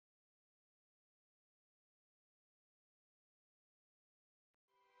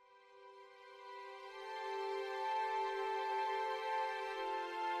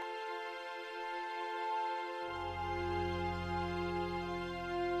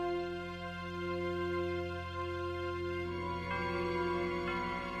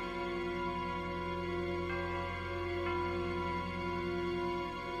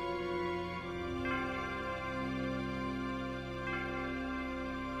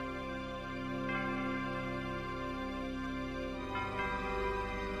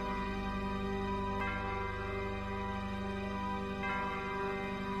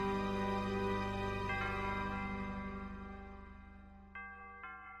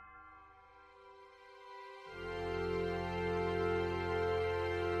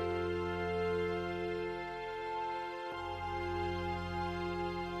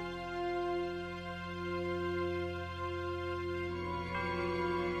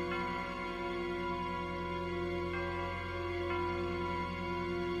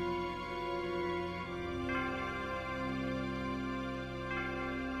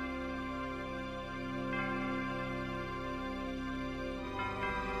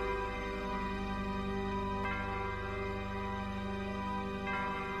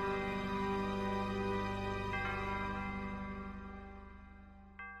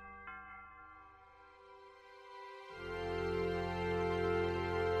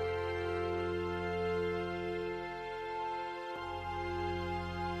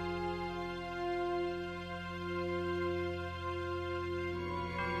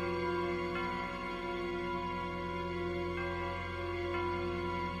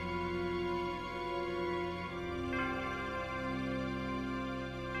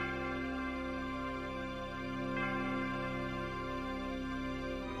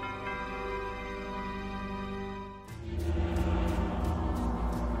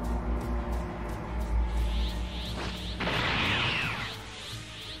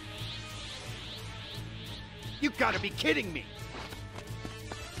gotta be kidding me!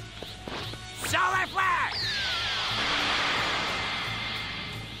 Solar Flash!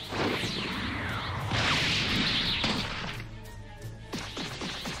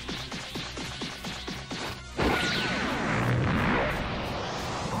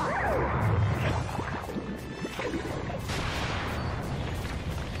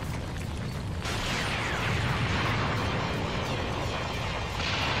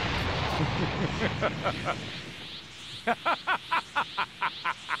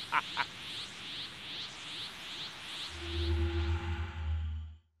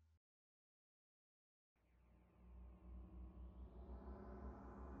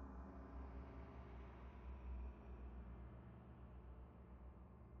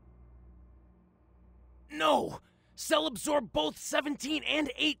 No! Cell absorbed both 17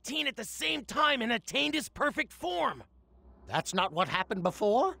 and 18 at the same time and attained his perfect form! That's not what happened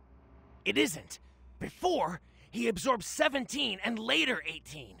before? It isn't. Before, he absorbed 17 and later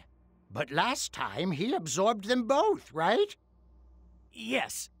 18. But last time, he absorbed them both, right?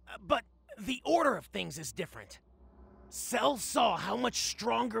 Yes, but the order of things is different. Cell saw how much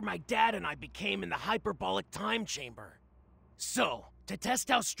stronger my dad and I became in the hyperbolic time chamber. So, to test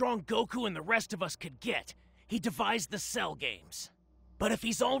how strong Goku and the rest of us could get, he devised the Cell Games. But if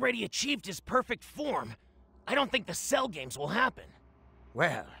he's already achieved his perfect form, I don't think the Cell Games will happen.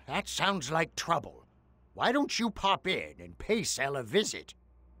 Well, that sounds like trouble. Why don't you pop in and pay Cell a visit?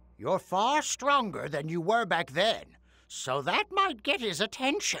 You're far stronger than you were back then, so that might get his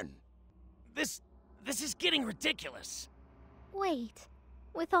attention. This is getting ridiculous. Wait,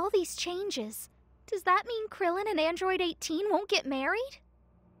 with all these changes, does that mean Krillin and Android 18 won't get married?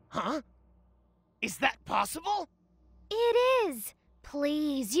 Huh? Is that possible? It is!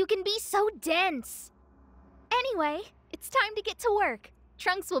 Please, you can be so dense! Anyway, it's time to get to work.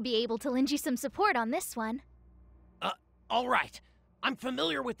 Trunks will be able to lend you some support on this one. All right. I'm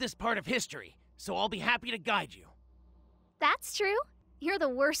familiar with this part of history, so I'll be happy to guide you. That's true. You're the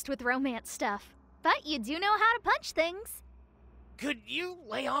worst with romance stuff, but you do know how to punch things. Could you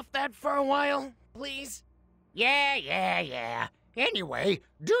lay off that for a while, please? Yeah. Anyway,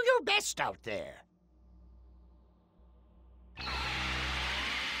 do your best out there.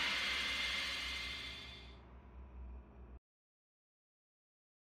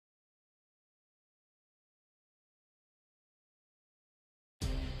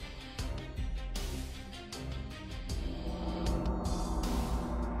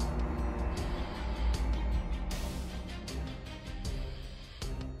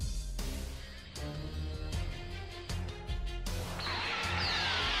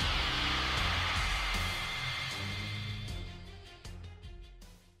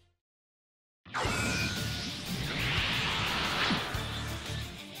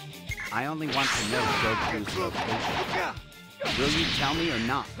 I only want to know Goku's location. Will you tell me or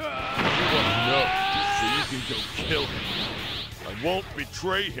not? You want to know, so you can go kill him. I won't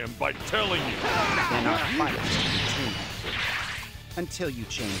betray him by telling you. Then our fight will continue. Until you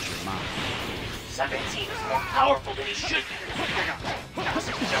change your mind. 17 is more powerful than he should be.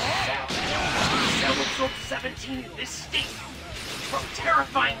 Doesn't sound. Cell absorbed 17 in this state. Grow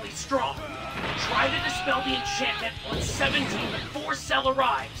terrifyingly strong. Try to dispel the enchantment on 17 before Cell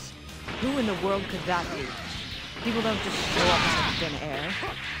arrives. Who in the world could that be? People don't just show up out of thin air.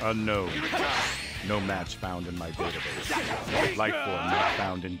 Unknown. No match found in my database. Life form not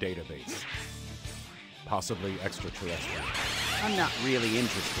found in database. Possibly extraterrestrial. I'm not really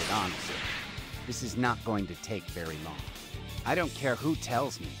interested, honestly. This is not going to take very long. I don't care who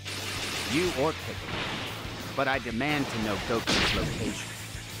tells me, you or Piccolo, but I demand to know Goku's location.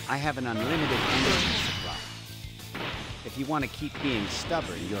 I have an unlimited energy supply. If you want to keep being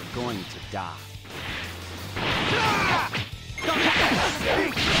stubborn, you're going to die.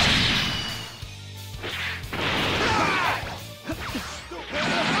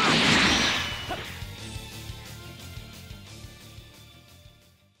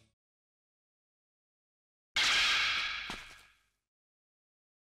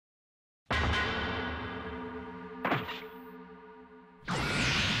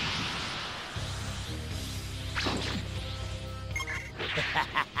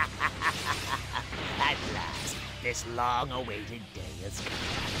 At last, this long-awaited day has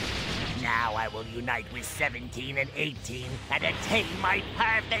come. Now I will unite with 17 and 18 and attain my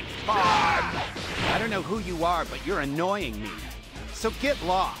perfect form! I don't know who you are, but you're annoying me. So get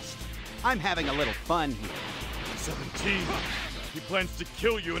lost. I'm having a little fun here. 17. He plans to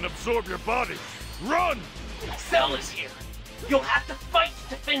kill you and absorb your body. Run! Cell is here. You'll have to fight to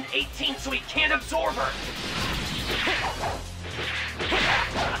defend 18 so he can't absorb her.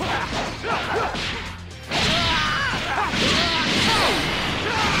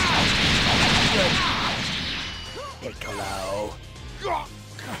 Piccolo.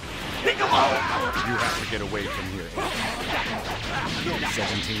 Piccolo! You have to get away from here.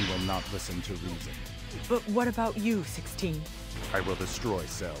 17 will not listen to reason. But what about you, 16? I will destroy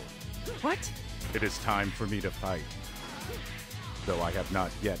Cell. What? It is time for me to fight. Though I have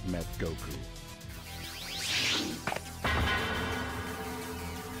not yet met Goku.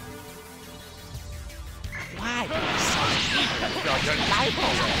 Why do you so eager to throw your life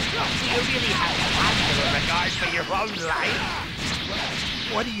away? Do you really have a regard for your own life?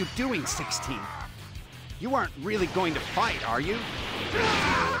 What are you doing, 16? You aren't really going to fight, are you? There is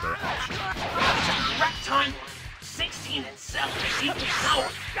no other option. Correct time. 16 and Cell have equal power.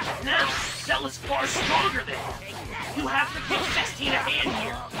 Now, Cell is far stronger than him. You have to give 16 a hand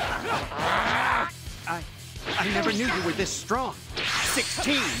here. I never knew you were this strong.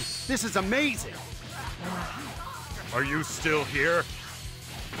 16! This is amazing! Are you still here?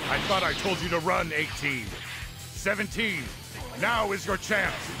 I thought I told you to run, 18. 17, now is your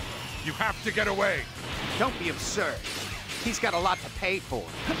chance. You have to get away. Don't be absurd. He's got a lot to pay for.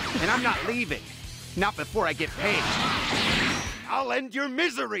 And I'm not leaving. Not before I get paid. I'll end your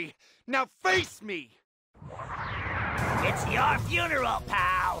misery! Now face me! It's your funeral,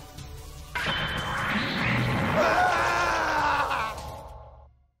 pal.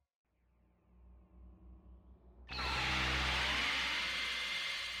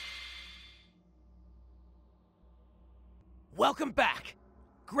 Welcome back.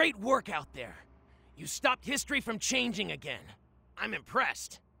 Great work out there. You stopped history from changing again. I'm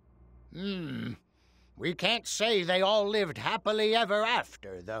impressed. We can't say they all lived happily ever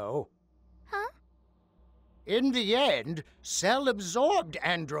after, though. Huh? In the end, Cell absorbed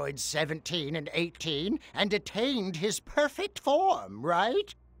androids 17 and 18 and attained his perfect form,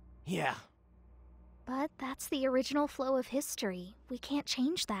 right? Yeah. But that's the original flow of history. We can't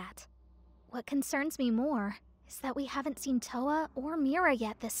change that. What concerns me more is that we haven't seen Towa or Mira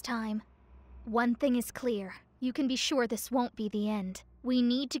yet this time. One thing is clear. You can be sure this won't be the end. We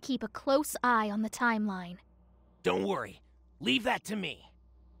need to keep a close eye on the timeline. Don't worry. Leave that to me.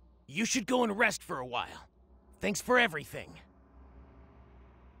 You should go and rest for a while. Thanks for everything.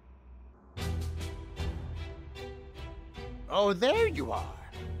 Oh, there you are.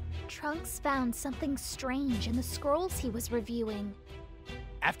 Trunks found something strange in the scrolls he was reviewing.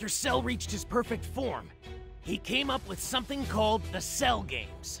 After Cell reached his perfect form, he came up with something called the Cell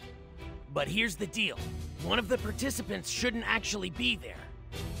Games. But here's the deal. One of the participants shouldn't actually be there.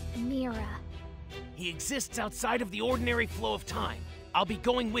 Mira. He exists outside of the ordinary flow of time. I'll be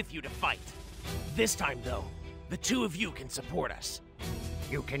going with you to fight. This time, though, the two of you can support us.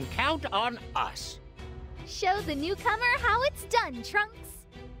 You can count on us. Show the newcomer how it's done, Trunks.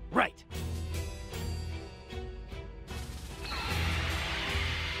 Right.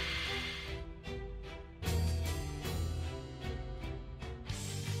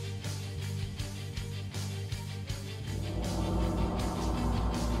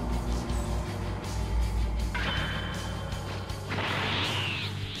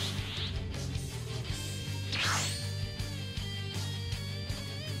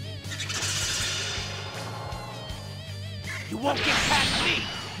 You won't get past me,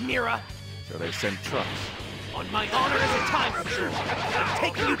 Mira! So they sent Trunks. On my honor as a time patrol, I'm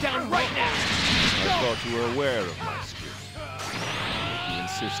taking you down right now! I thought you were aware of my skill. You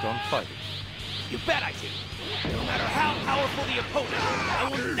insist on fighting. You bet I do! No matter how powerful the opponent, I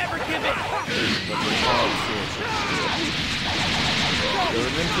will never give in! But with all sorts of skills. You're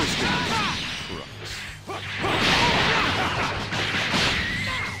an interesting Trunks.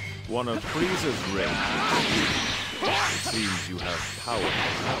 One of Frieza's rings. It seems you have power.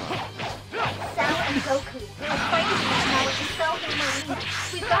 Cell and Goku are fighting right now with the Cell Game Arena.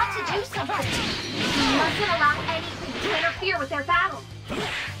 We've got to do something. We mustn't allow anything to interfere with their battle.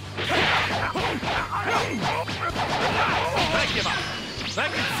 I give up. I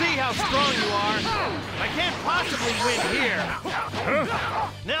can see how strong you are. I can't possibly win here.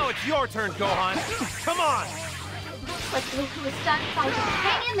 Now it's your turn, Gohan. Come on. Looks like Goku is done fighting.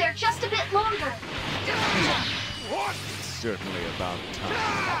 Hang in there just a bit longer. It's certainly about time.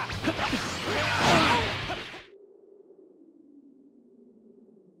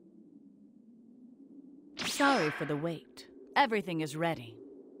 Sorry for the wait. Everything is ready.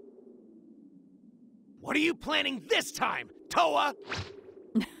 What are you planning this time, Towa?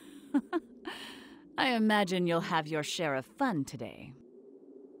 I imagine you'll have your share of fun today.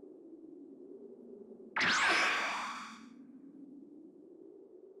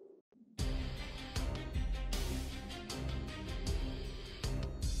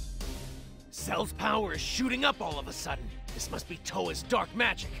 Cell's power is shooting up all of a sudden. This must be Towa's dark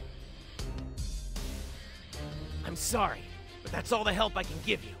magic. I'm sorry, but that's all the help I can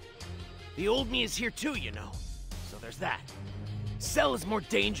give you. The old me is here too, you know. So there's that. Cell is more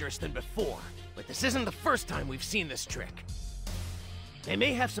dangerous than before, but this isn't the first time we've seen this trick. They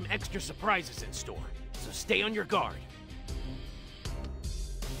may have some extra surprises in store, so stay on your guard.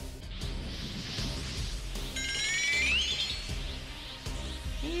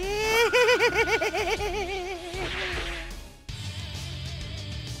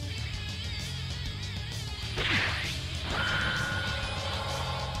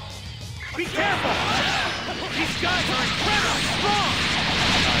 Be careful! These guys are incredibly strong!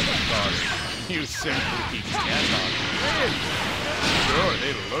 I'm sorry. You simply cannot win. Sure,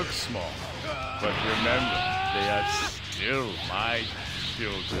 they look small, but remember, they are still my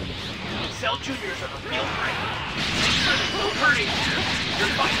children. Cell Juniors are the real threat. Make sure there's no hurting here.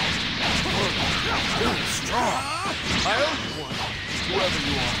 You're fighting. Really strong. I owe you one, whoever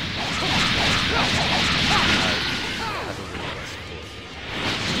you are. I have a request for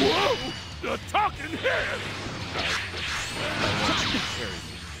you. Whoa! The talking head! I want you to carry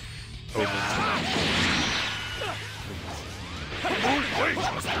me over to oh, wait!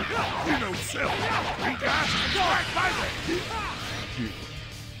 You know Cell! We got right by way!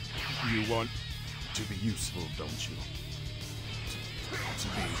 You want to be useful, don't you? To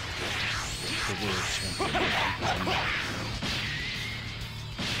be the world champion.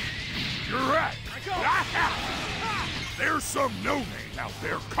 You're right! There's some no-name out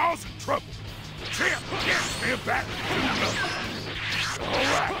there causing trouble. Champ can't stand back and do nothing. All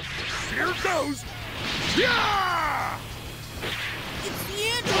right, here goes. Yeah! It's the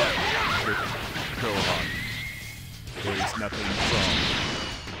end! Go on. There is nothing wrong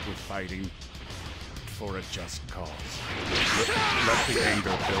with fighting for a just cause. Let the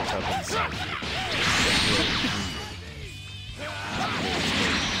anger built up inside you.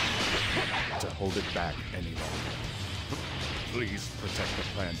 To hold it back any longer. Please protect the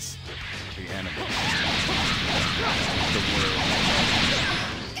plants, the animals, the world.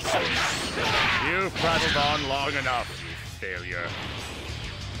 You've prattled on long enough, you failure.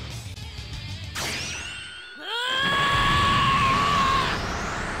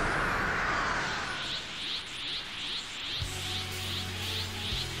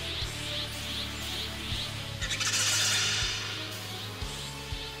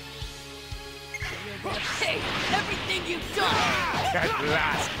 Hey, everything you've done! At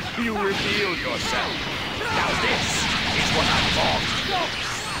last, you reveal yourself. Now this is what I want.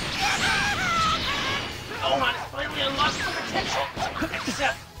 Gohan has finally unlocked his potential.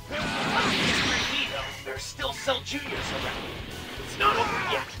 Except, there's still Cell Juniors around. It's not over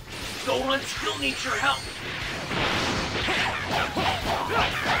yet. Gohan still needs your help.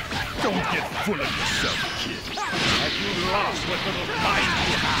 Don't get full of yourself, kid. Have you lost what little mind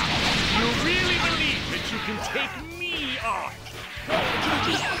you have? You really believe that you can take me on?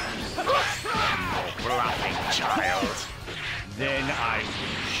 Bluffing, child. Then I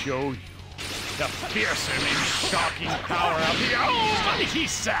will show you the fearsome and shocking power of the almighty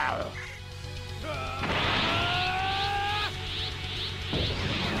Cell.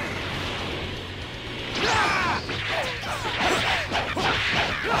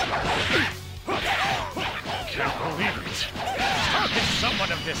 Can't believe it. How can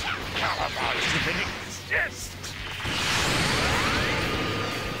someone of this caliber even exist?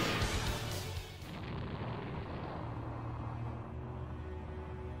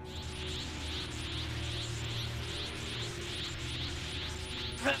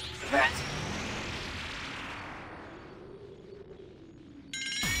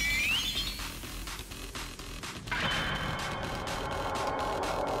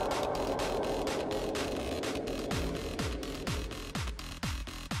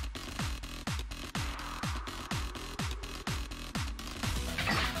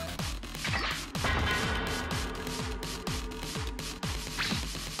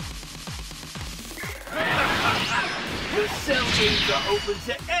 Cell games are open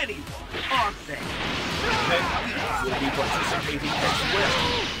to anyone, aren't they? Then we will be participating as well.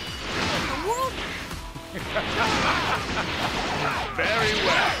 Very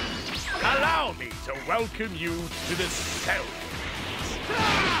well. Allow me to welcome you to the Cell.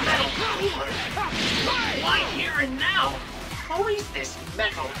 Metal cooler? Why here and now? Who is this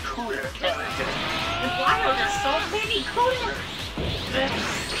metal cooler character? And why are there so many coolers?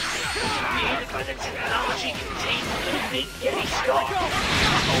 Created by the technology contained in the big Yeti star. Opened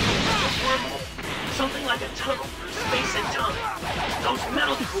like a wormhole. Something like a tunnel through space and time. Those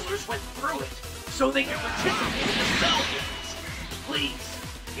metal coolers went through it, so they could participate in the Cell games. Please,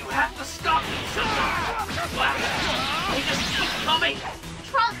 You have to stop me somehow! They just keep coming!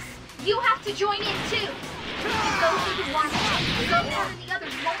 Trunks, you have to join in too. Go through the wormhole so one of the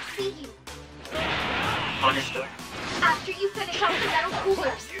others won't see you. Understood. After you finish off the metal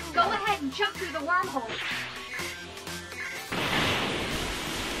coolers, go ahead and jump through the wormhole.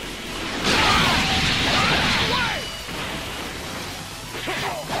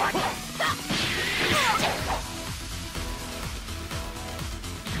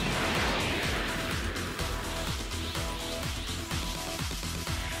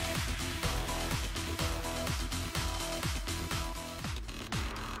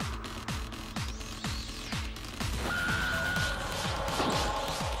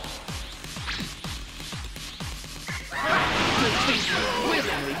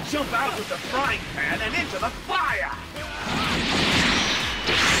 Jump out with the frying pan and into the fire!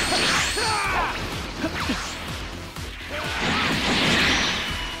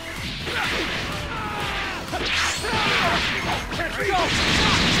 Go!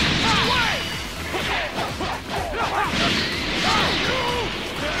 Away!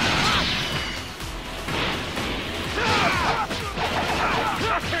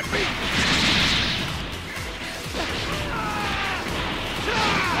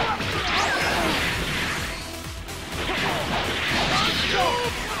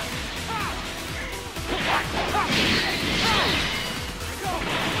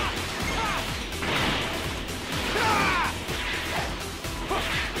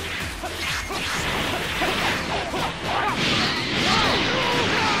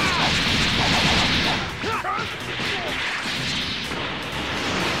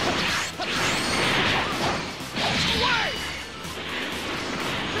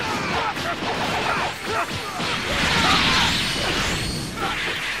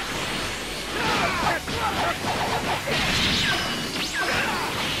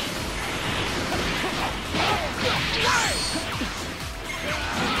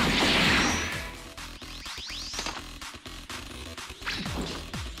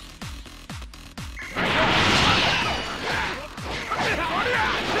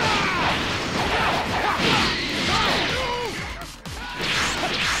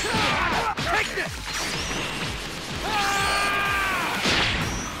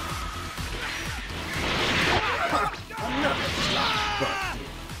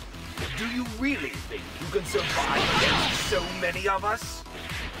 Of us?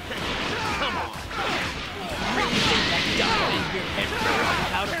 Come on. You really think that dive in your head first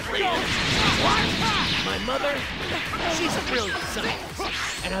without a plan? What? My mother? She's a brilliant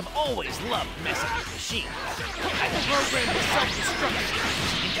scientist, and I've always loved messing with machines. I've programmed the self-destruction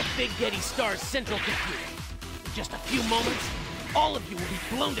into Big Daddy Star's central computer. In just a few moments, all of you will be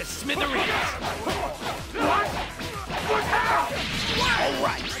blown to smithereens. What? What happened? All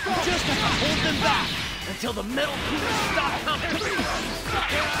right, you just have to hold them back until the metal coolers stop coming.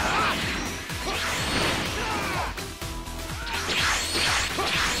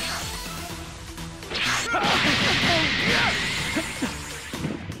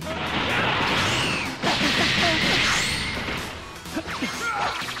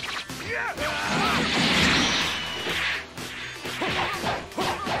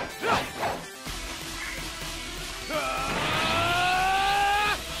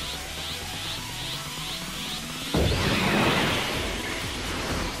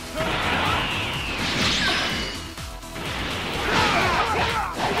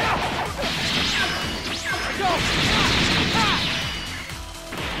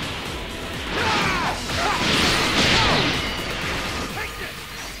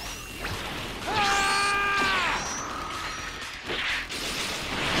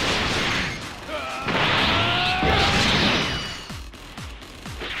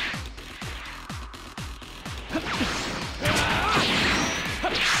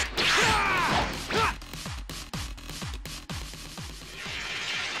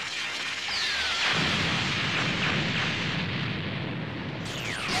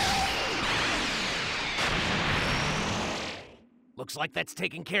 Looks like that's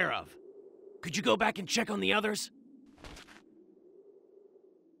taken care of. Could you go back and check on the others?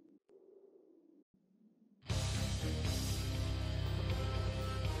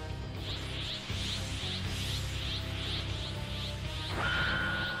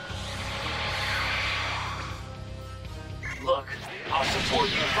 Look, I'll support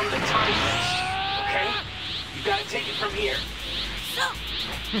you from the time list, okay? You gotta take it from here.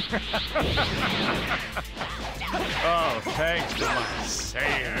 Oh, thanks to my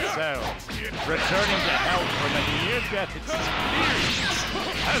Saiyan selves. Returning to health from a near-death experience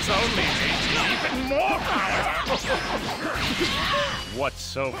has only made me even more powerful. What's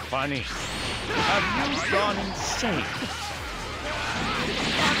so funny? Have you gone insane?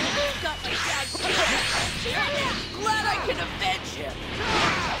 Glad I can avenge him!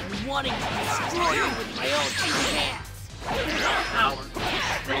 I'm wanting to destroy you with my own two hands! Power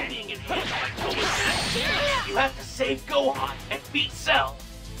still being enhanced by Towa's action. You have to save Gohan and beat Cell.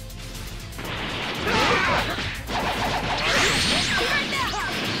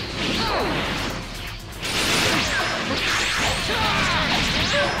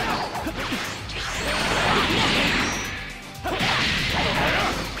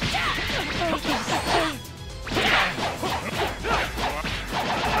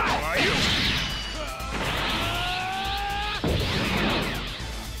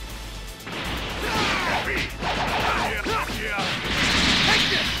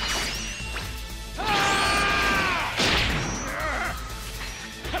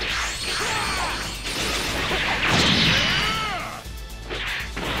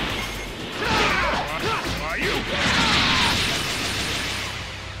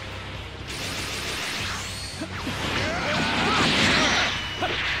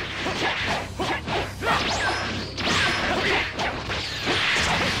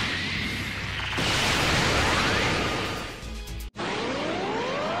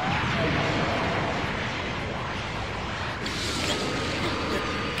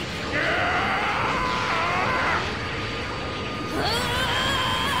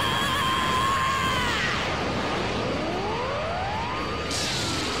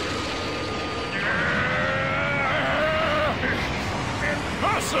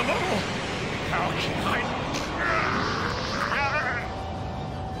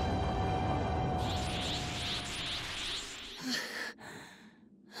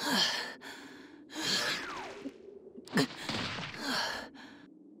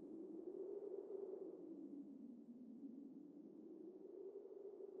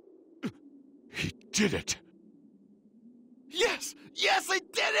 Did it! Yes! Yes, I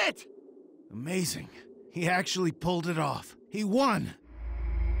did it! Amazing. He actually pulled it off. He won!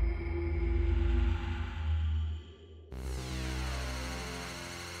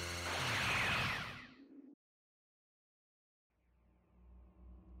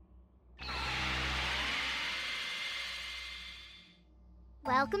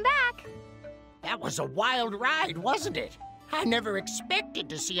 Welcome back! That was a wild ride, wasn't it? I never expected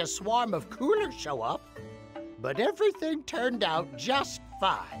to see a swarm of coolers show up. But everything turned out just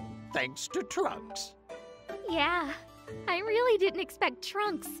fine, thanks to Trunks. Yeah, I really didn't expect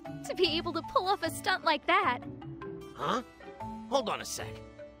Trunks to be able to pull off a stunt like that. Huh? Hold on a sec.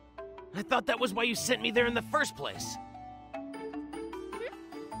 I thought that was why you sent me there in the first place.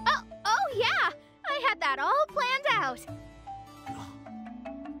 Oh yeah! I had that all planned out.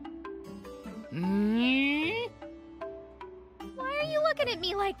 Why are you looking at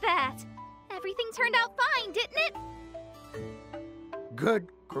me like that? Everything turned out fine, didn't it? Good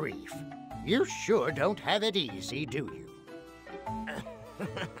grief. You sure don't have it easy, do you?